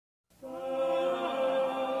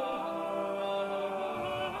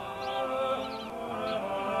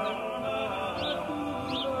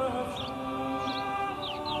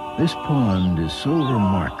This pond is so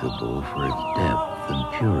remarkable for its depth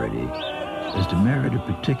and purity as to merit a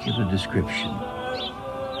particular description.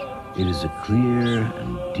 It is a clear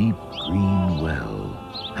and deep green well,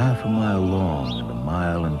 half a mile long and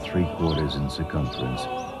 1 3/4 in circumference,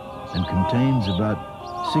 and contains about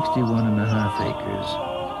 61.5 acres.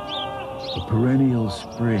 A perennial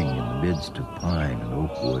spring in the midst of pine and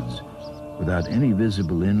oak woods, without any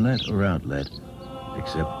visible inlet or outlet,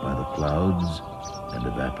 except by the clouds and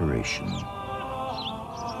evaporation.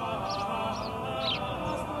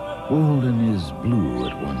 Walden is blue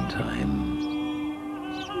at one time,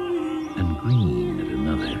 and green at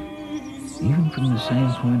another, even from the same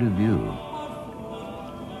point of view.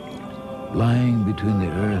 Lying between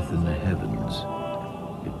the earth and the heavens,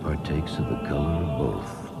 it partakes of the color of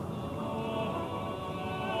both.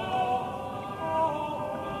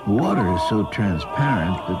 The water is so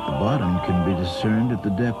transparent that the bottom can be discerned at the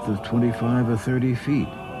depth of 25 or 30 feet.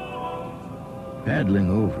 Paddling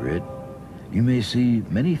over it, you may see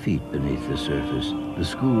many feet beneath the surface the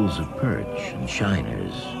schools of perch and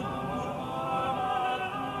shiners.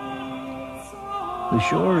 The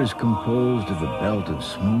shore is composed of a belt of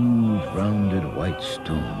smooth, rounded white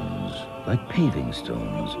stones, like paving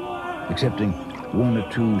stones, excepting 1 or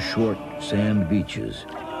 2 short sand beaches,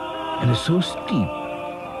 and is so steep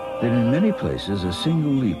that in many places a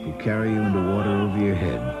single leap will carry you into water over your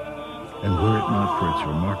head, and were it not for its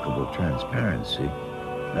remarkable transparency,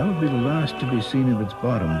 that would be the last to be seen of its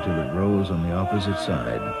bottom till it rose on the opposite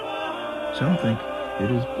side. Some think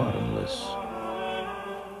it is bottomless.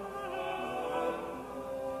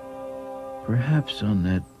 Perhaps on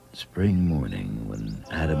that spring morning when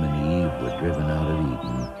Adam and Eve were driven out of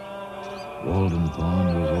Eden, Walden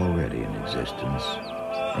Pond was already in existence,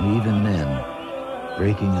 and even then,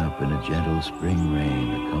 breaking up in a gentle spring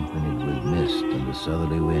rain accompanied with mist and a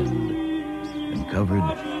southerly wind, and covered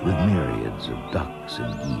with myriads of ducks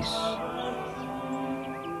and geese.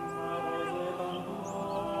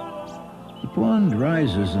 The pond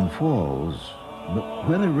rises and falls, but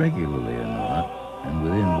whether regularly or not, and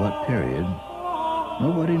within what period,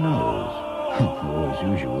 nobody knows. Or, as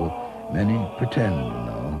usual, many pretend to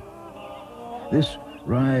know. This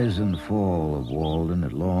rise and fall of Walden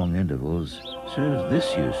at long intervals serves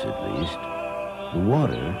this use at least. The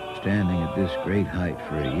water, standing at this great height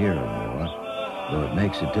for a year or more, though it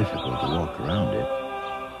makes it difficult to walk around it,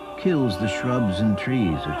 kills the shrubs and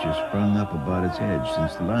trees which have sprung up about its edge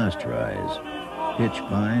since the last rise, pitch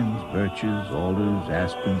pines, birches, alders,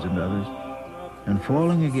 aspens, and others, and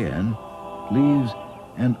falling again, leaves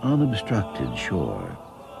an unobstructed shore.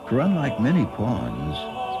 For unlike many ponds,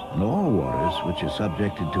 and all waters which are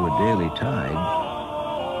subjected to a daily tide,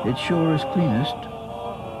 its shore is cleanest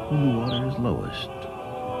when the water is lowest.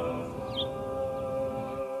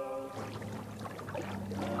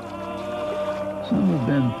 Some have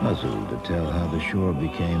been puzzled to tell how the shore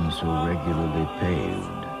became so regularly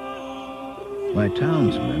paved. My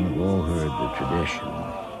townsmen have all heard the tradition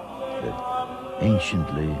that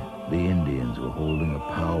anciently the Indians were holding a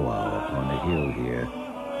powwow upon a hill here,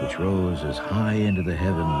 which rose as high into the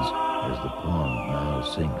heavens as the pond now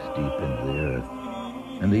sinks deep into the earth.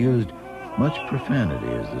 And they used much profanity,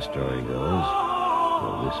 as the story goes,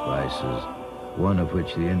 though this vice is one of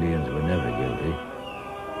which the Indians were never guilty.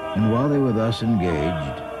 And while they were thus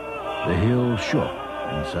engaged, the hill shook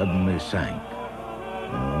and suddenly sank,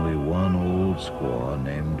 and only one old squaw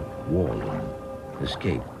named Walden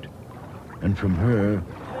escaped, and from her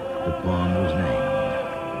the pond was named.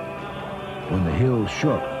 When the hill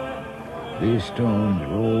shook, these stones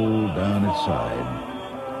rolled down its side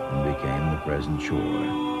and became the present shore.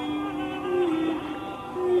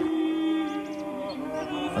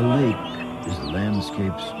 A lake is the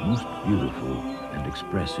landscape's most beautiful and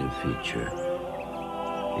expressive feature.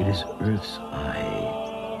 It is Earth's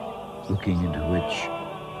eye, looking into which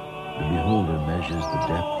the beholder measures the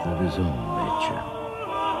depth of his own nature.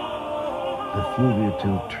 The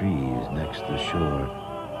fluviatile trees next the shore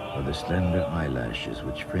are the slender eyelashes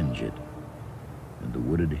which fringe it, and the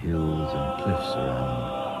wooded hills and cliffs around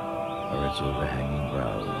are its overhanging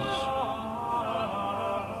brows.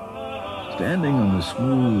 Standing on the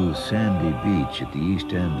smooth, sandy beach at the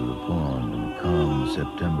east end of the pond on a calm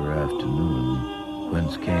September afternoon,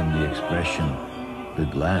 whence came the expression, the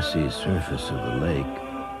glassy surface of the lake,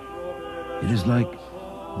 it is like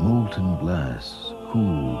molten glass,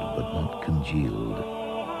 cooled but not congealed,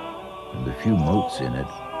 and the few motes in it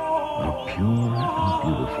are pure and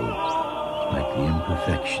beautiful, like the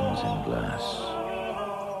imperfections in glass.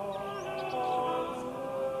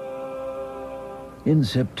 In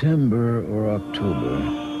September or October,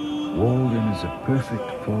 Walden is a perfect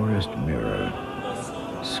forest mirror.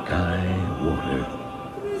 sky, water.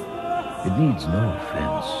 It needs no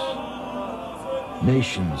fence.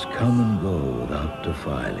 Nations come and go without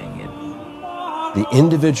defiling it. The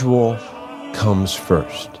individual comes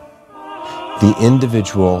first. The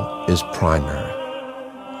individual is primary.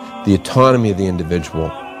 The autonomy of the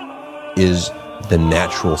individual is the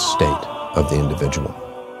natural state of the individual.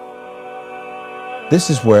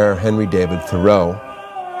 This is where Henry David Thoreau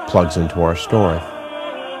plugs into our story.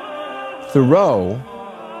 Thoreau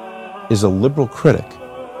is a liberal critic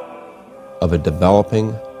of a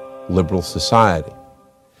developing liberal society,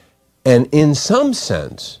 and in some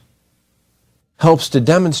sense helps to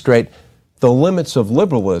demonstrate the limits of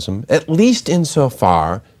liberalism, at least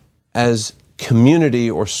insofar as community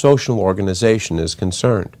or social organization is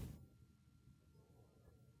concerned.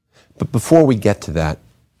 But before we get to that,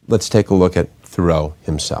 let's take a look at Thoreau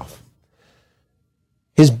himself.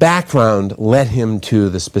 His background led him to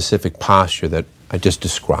the specific posture that I just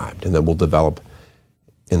described and that we'll develop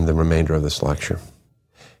in the remainder of this lecture.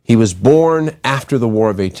 He was born after the War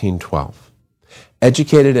of 1812,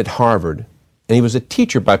 educated at Harvard, and he was a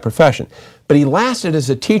teacher by profession. But he lasted as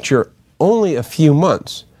a teacher only a few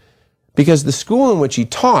months because the school in which he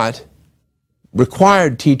taught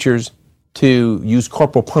required teachers to use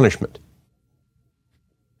corporal punishment.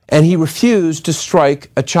 And he refused to strike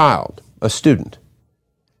a child, a student.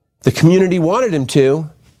 The community wanted him to.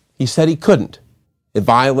 He said he couldn't. It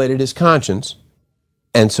violated his conscience,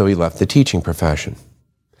 and so he left the teaching profession.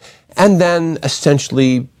 And then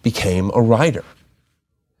essentially became a writer.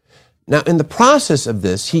 Now, in the process of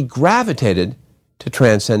this, he gravitated to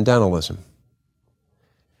transcendentalism.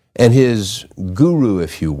 And his guru,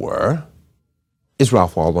 if you were, is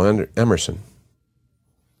Ralph Waldo Emerson.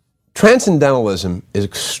 Transcendentalism is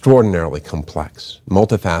extraordinarily complex,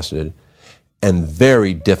 multifaceted, and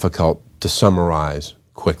very difficult to summarize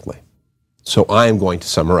quickly. So I am going to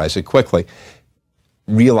summarize it quickly,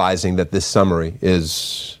 realizing that this summary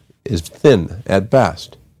is thin at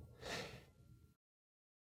best.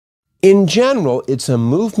 In general, it's a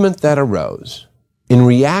movement that arose in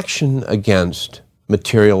reaction against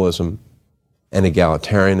materialism and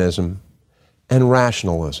egalitarianism and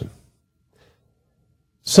rationalism.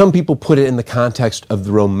 Some people put it in the context of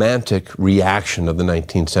the romantic reaction of the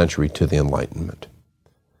 19th century to the Enlightenment.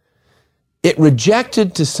 It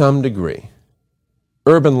rejected, to some degree,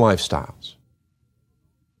 urban lifestyles,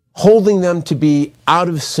 holding them to be out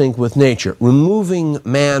of sync with nature, removing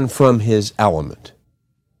man from his element.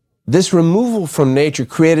 This removal from nature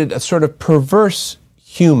created a sort of perverse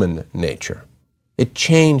human nature. It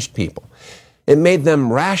changed people. It made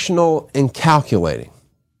them rational and calculating,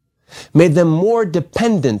 made them more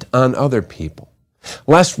dependent on other people,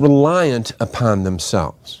 less reliant upon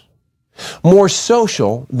themselves, more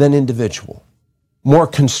social than individual, more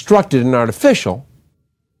constructed and artificial,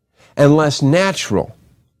 and less natural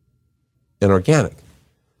and organic.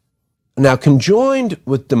 Now, conjoined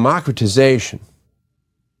with democratization,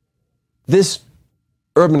 this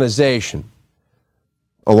urbanization,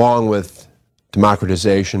 along with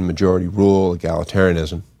democratization, majority rule,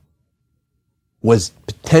 egalitarianism, was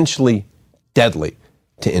potentially deadly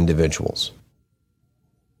to individuals.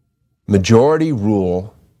 Majority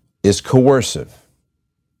rule is coercive.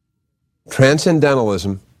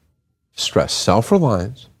 Transcendentalism stressed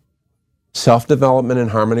self-reliance, self-development in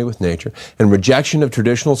harmony with nature, and rejection of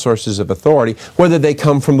traditional sources of authority, whether they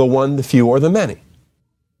come from the one, the few, or the many.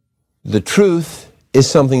 The truth is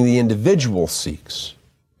something the individual seeks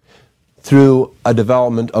through a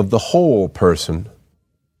development of the whole person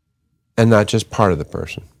and not just part of the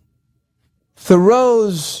person.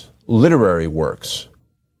 Thoreau's literary works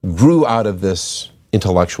grew out of this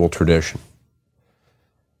intellectual tradition.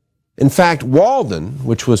 In fact, Walden,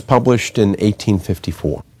 which was published in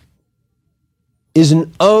 1854, is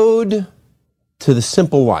an ode to the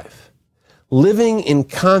simple life, living in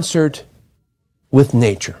concert with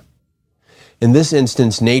nature. In this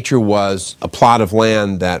instance, nature was a plot of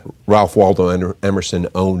land that Ralph Waldo Emerson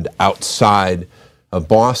owned outside of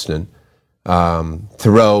Boston.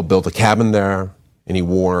 Thoreau built a cabin there, and he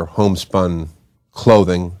wore homespun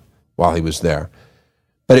clothing while he was there.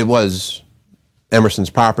 But it was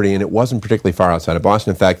Emerson's property, and it wasn't particularly far outside of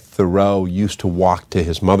Boston. In fact, Thoreau used to walk to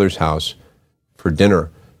his mother's house for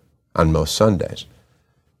dinner on most Sundays.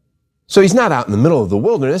 So he's not out in the middle of the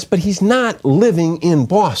wilderness, but he's not living in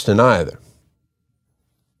Boston either.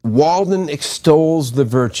 Walden extols the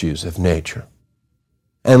virtues of nature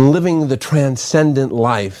and living the transcendent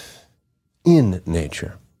life in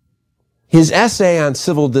nature. His essay on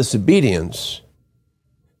civil disobedience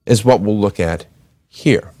is what we'll look at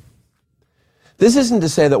here. This isn't to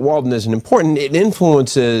say that Walden isn't important. It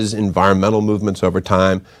influences environmental movements over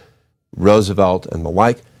time, Roosevelt and the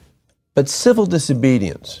like, but civil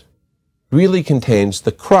disobedience really contains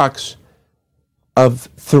the crux of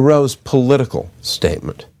Thoreau's political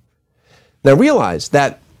statement. Now realize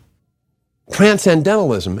that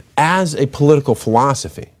transcendentalism as a political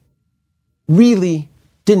philosophy really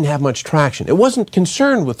didn't have much traction. It wasn't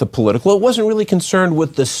concerned with the political, it wasn't really concerned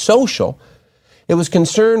with the social, it was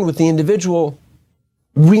concerned with the individual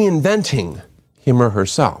reinventing him or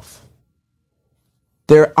herself.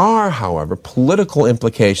 There are, however, political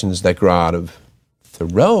implications that grow out of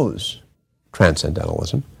Thoreau's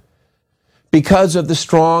transcendentalism because of the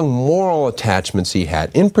strong moral attachments he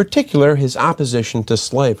had, in particular his opposition to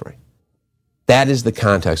slavery. That is the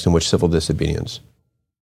context in which civil disobedience